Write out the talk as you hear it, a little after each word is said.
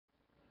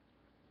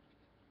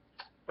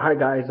Hi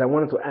guys, I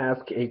wanted to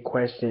ask a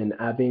question.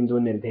 I've been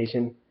doing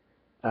meditation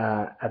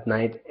at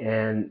night,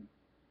 and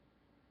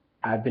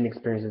I've been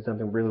experiencing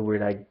something really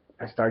weird.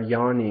 I start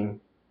yawning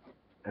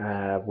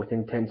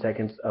within 10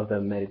 seconds of the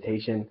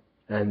meditation,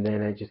 and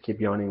then I just keep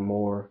yawning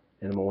more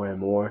and more and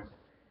more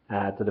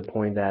to the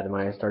point that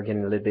my eyes start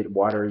getting a little bit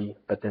watery.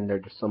 But then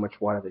there's just so much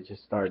water that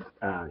just start,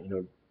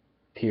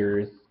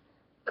 tears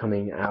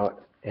coming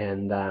out,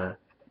 and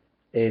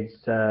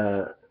it's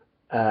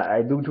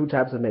I do two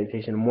types of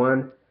meditation.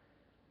 One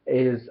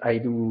is I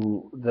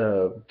do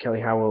the Kelly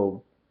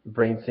Howell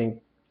brain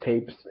sync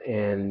tapes,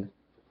 and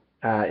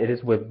it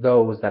is with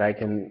those that I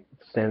can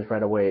sense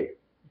right away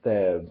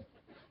the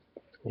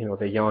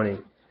the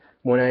yawning.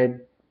 When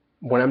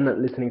I'm not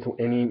listening to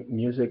any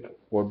music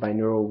or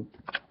binaural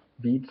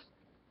beats,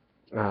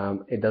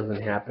 it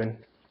doesn't happen.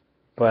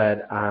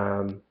 But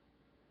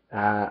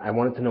I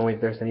wanted to know if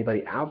there's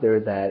anybody out there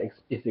that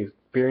is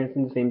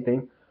experiencing the same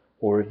thing,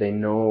 or if they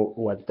know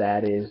what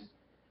that is.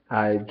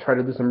 I tried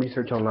to do some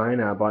research online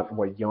about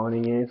what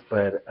yawning is,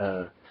 but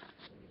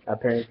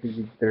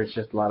apparently there's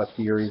just a lot of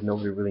theories.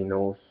 Nobody really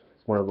knows.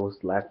 It's one of those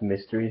last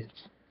mysteries.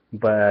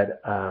 But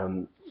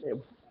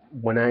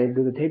when I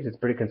do the tapes, it's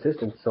pretty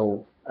consistent.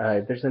 So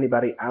if there's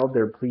anybody out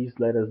there, please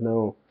let us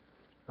know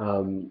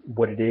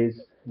what it is,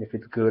 if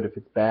it's good, if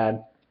it's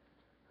bad,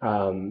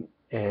 and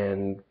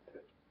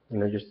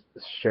just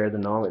share the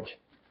knowledge.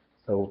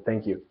 So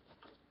thank you.